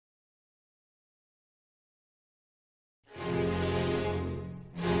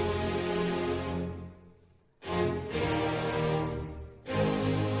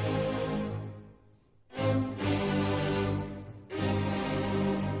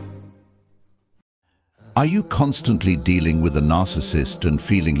Are you constantly dealing with a narcissist and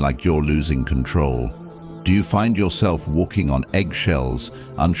feeling like you're losing control? Do you find yourself walking on eggshells,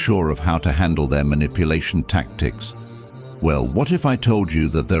 unsure of how to handle their manipulation tactics? Well, what if I told you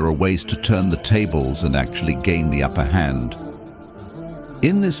that there are ways to turn the tables and actually gain the upper hand?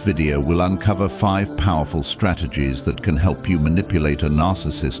 In this video, we'll uncover 5 powerful strategies that can help you manipulate a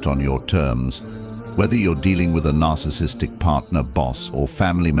narcissist on your terms. Whether you're dealing with a narcissistic partner, boss, or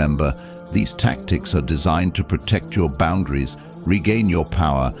family member, these tactics are designed to protect your boundaries, regain your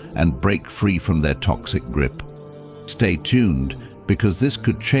power, and break free from their toxic grip. Stay tuned, because this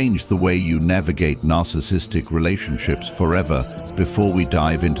could change the way you navigate narcissistic relationships forever. Before we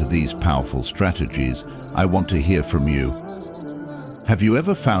dive into these powerful strategies, I want to hear from you. Have you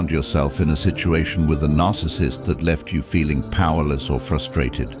ever found yourself in a situation with a narcissist that left you feeling powerless or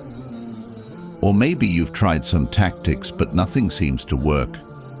frustrated? Or maybe you've tried some tactics, but nothing seems to work.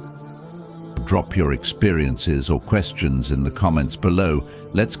 Drop your experiences or questions in the comments below.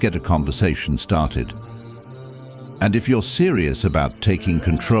 Let's get a conversation started. And if you're serious about taking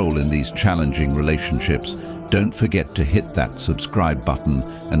control in these challenging relationships, don't forget to hit that subscribe button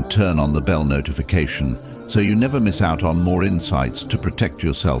and turn on the bell notification so you never miss out on more insights to protect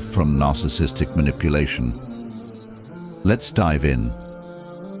yourself from narcissistic manipulation. Let's dive in.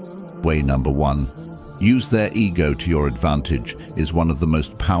 Way number 1. Use their ego to your advantage is one of the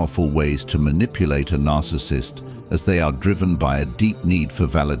most powerful ways to manipulate a narcissist, as they are driven by a deep need for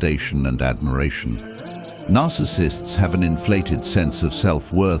validation and admiration. Narcissists have an inflated sense of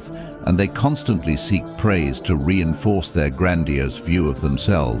self-worth, and they constantly seek praise to reinforce their grandiose view of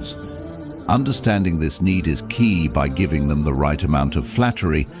themselves. Understanding this need is key. By giving them the right amount of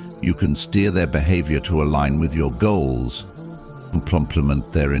flattery, you can steer their behavior to align with your goals.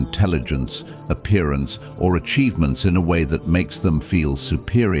 Compliment their intelligence, appearance, or achievements in a way that makes them feel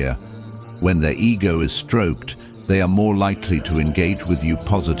superior. When their ego is stroked, they are more likely to engage with you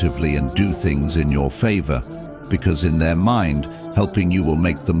positively and do things in your favor, because in their mind, helping you will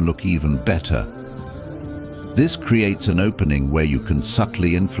make them look even better. This creates an opening where you can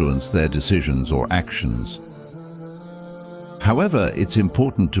subtly influence their decisions or actions. However, it's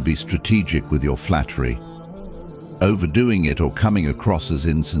important to be strategic with your flattery. Overdoing it or coming across as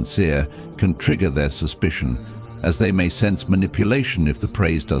insincere can trigger their suspicion, as they may sense manipulation if the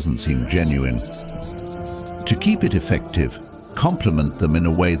praise doesn't seem genuine. To keep it effective, compliment them in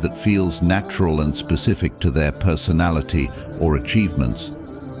a way that feels natural and specific to their personality or achievements.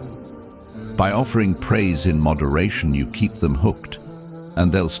 By offering praise in moderation, you keep them hooked,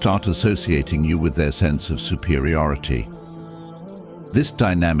 and they'll start associating you with their sense of superiority. This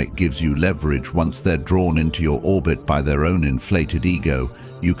dynamic gives you leverage. Once they're drawn into your orbit by their own inflated ego,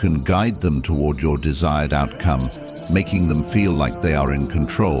 you can guide them toward your desired outcome, making them feel like they are in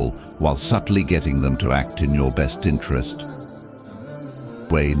control, while subtly getting them to act in your best interest.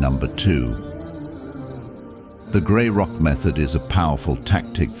 Way number 2. The grey rock method is a powerful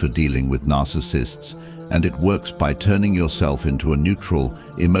tactic for dealing with narcissists, and it works by turning yourself into a neutral,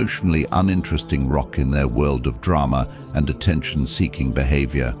 emotionally uninteresting rock in their world of drama and attention-seeking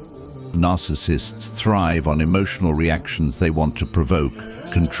behavior. Narcissists thrive on emotional reactions. They want to provoke,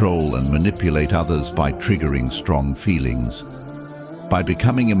 control, and manipulate others by triggering strong feelings. By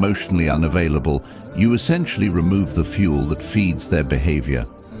becoming emotionally unavailable, you essentially remove the fuel that feeds their behavior.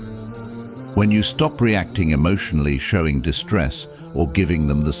 When you stop reacting emotionally, showing distress, or giving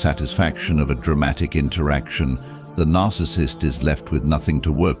them the satisfaction of a dramatic interaction, the narcissist is left with nothing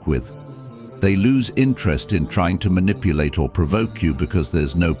to work with. They lose interest in trying to manipulate or provoke you because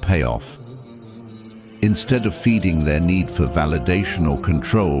there's no payoff. Instead of feeding their need for validation or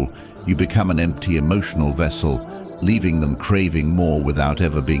control, you become an empty emotional vessel, leaving them craving more without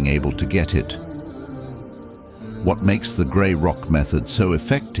ever being able to get it. What makes the grey rock method so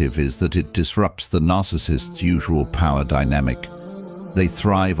effective is that it disrupts the narcissist's usual power dynamic. They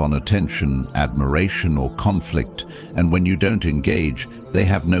thrive on attention, admiration, or conflict, and when you don't engage, they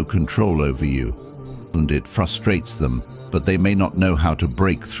have no control over you. And it frustrates them, but they may not know how to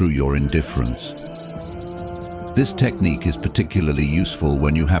break through your indifference. This technique is particularly useful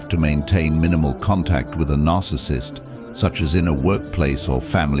when you have to maintain minimal contact with a narcissist, such as in a workplace or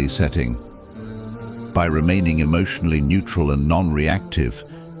family setting. By remaining emotionally neutral and non-reactive,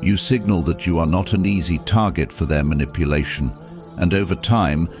 you signal that you are not an easy target for their manipulation, and over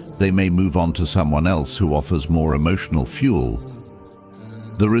time, they may move on to someone else who offers more emotional fuel.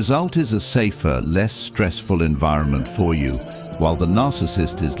 The result is a safer, less stressful environment for you, while the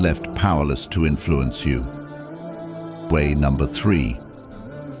narcissist is left powerless to influence you. Way number 3.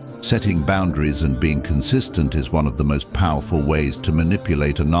 Setting boundaries and being consistent is one of the most powerful ways to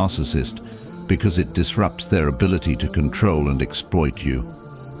manipulate a narcissist, because it disrupts their ability to control and exploit you.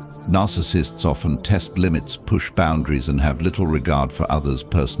 Narcissists often test limits, push boundaries, and have little regard for others'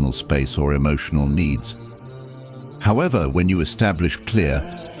 personal space or emotional needs. However, when you establish clear,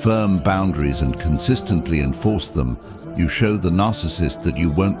 firm boundaries and consistently enforce them, you show the narcissist that you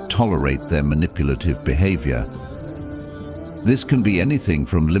won't tolerate their manipulative behavior. This can be anything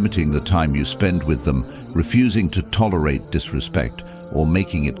from limiting the time you spend with them, refusing to tolerate disrespect, or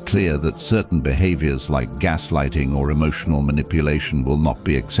making it clear that certain behaviors like gaslighting or emotional manipulation will not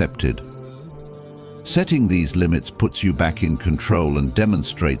be accepted. Setting these limits puts you back in control and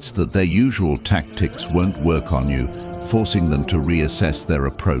demonstrates that their usual tactics won't work on you, forcing them to reassess their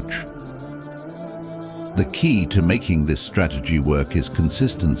approach. The key to making this strategy work is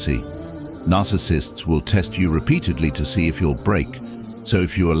consistency. Narcissists will test you repeatedly to see if you'll break, so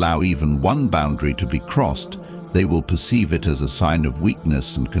if you allow even one boundary to be crossed, they will perceive it as a sign of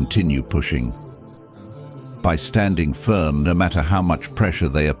weakness and continue pushing. By standing firm, no matter how much pressure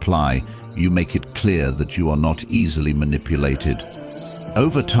they apply, you make it clear that you are not easily manipulated.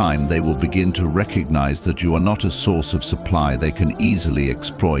 Over time, they will begin to recognize that you are not a source of supply they can easily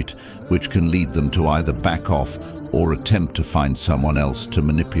exploit, which can lead them to either back off or attempt to find someone else to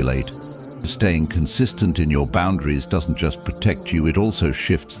manipulate. Staying consistent in your boundaries doesn't just protect you, it also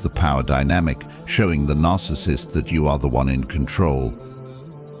shifts the power dynamic, showing the narcissist that you are the one in control.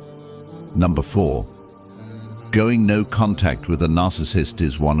 Number 4. Going no contact with a narcissist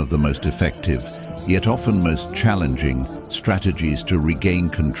is one of the most effective, yet often most challenging, strategies to regain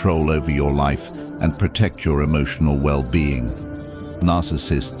control over your life and protect your emotional well-being.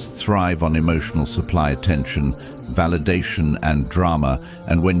 Narcissists thrive on emotional supply, attention, validation, and drama,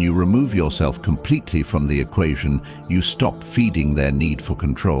 and when you remove yourself completely from the equation, you stop feeding their need for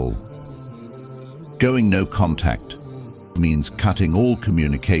control. Going no contact means cutting all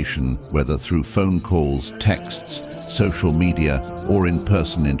communication, whether through phone calls, texts, social media, or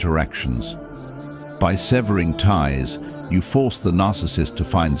in-person interactions. By severing ties, you force the narcissist to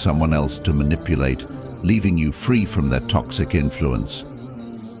find someone else to manipulate, leaving you free from their toxic influence.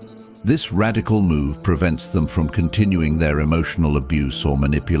 This radical move prevents them from continuing their emotional abuse or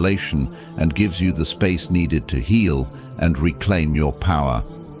manipulation and gives you the space needed to heal and reclaim your power.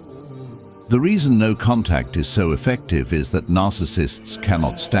 The reason no contact is so effective is that narcissists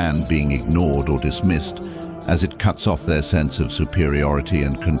cannot stand being ignored or dismissed, as it cuts off their sense of superiority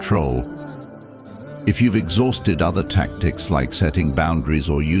and control. If you've exhausted other tactics like setting boundaries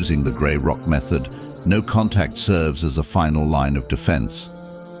or using the grey rock method, no contact serves as a final line of defense.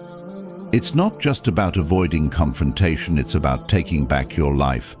 It's not just about avoiding confrontation, it's about taking back your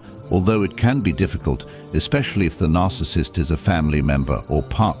life. Although it can be difficult, especially if the narcissist is a family member or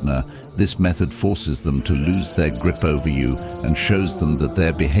partner, this method forces them to lose their grip over you and shows them that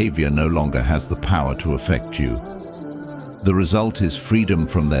their behavior no longer has the power to affect you. The result is freedom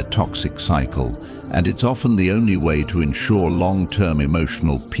from their toxic cycle, and it's often the only way to ensure long-term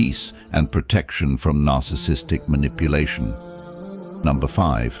emotional peace and protection from narcissistic manipulation. Number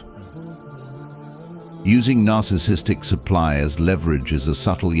 5. Using narcissistic supply as leverage is a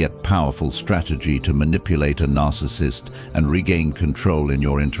subtle yet powerful strategy to manipulate a narcissist and regain control in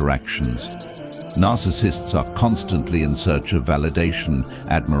your interactions. Narcissists are constantly in search of validation,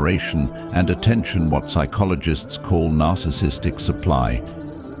 admiration, and attention, what psychologists call narcissistic supply.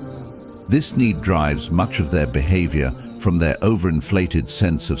 This need drives much of their behavior, from their overinflated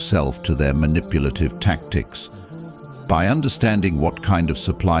sense of self to their manipulative tactics. By understanding what kind of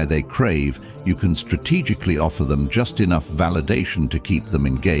supply they crave, you can strategically offer them just enough validation to keep them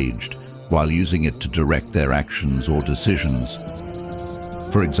engaged, while using it to direct their actions or decisions.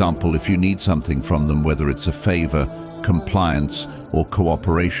 For example, if you need something from them, whether it's a favor, compliance, or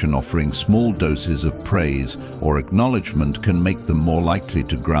cooperation, offering small doses of praise or acknowledgement can make them more likely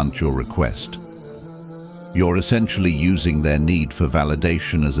to grant your request. You're essentially using their need for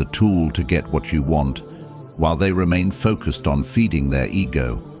validation as a tool to get what you want, while they remain focused on feeding their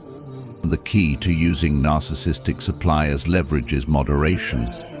ego. The key to using narcissistic supply as leverage is moderation.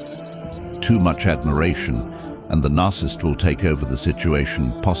 Too much admiration, and the narcissist will take over the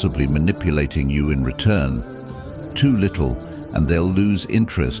situation, possibly manipulating you in return. Too little, and they'll lose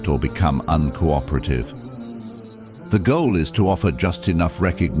interest or become uncooperative. The goal is to offer just enough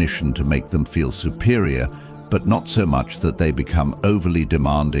recognition to make them feel superior, but not so much that they become overly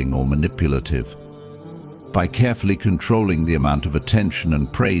demanding or manipulative. By carefully controlling the amount of attention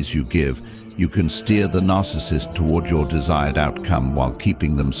and praise you give, you can steer the narcissist toward your desired outcome while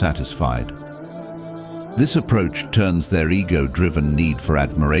keeping them satisfied. This approach turns their ego-driven need for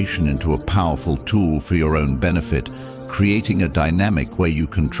admiration into a powerful tool for your own benefit, creating a dynamic where you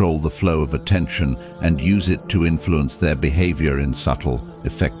control the flow of attention and use it to influence their behavior in subtle,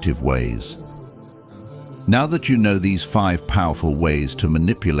 effective ways. Now that you know these 5 powerful ways to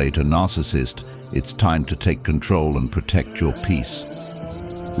manipulate a narcissist, it's time to take control and protect your peace.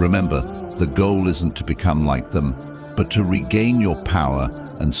 Remember, the goal isn't to become like them, but to regain your power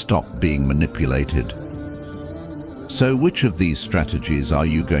and stop being manipulated. So which of these strategies are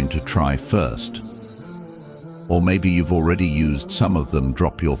you going to try first? Or maybe you've already used some of them.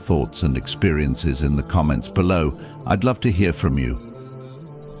 Drop your thoughts and experiences in the comments below. I'd love to hear from you.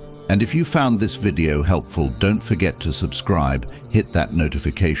 And if you found this video helpful, don't forget to subscribe, hit that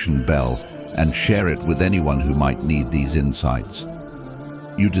notification bell, and share it with anyone who might need these insights.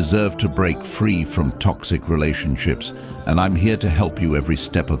 You deserve to break free from toxic relationships, and I'm here to help you every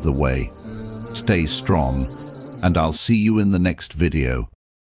step of the way. Stay strong, and I'll see you in the next video.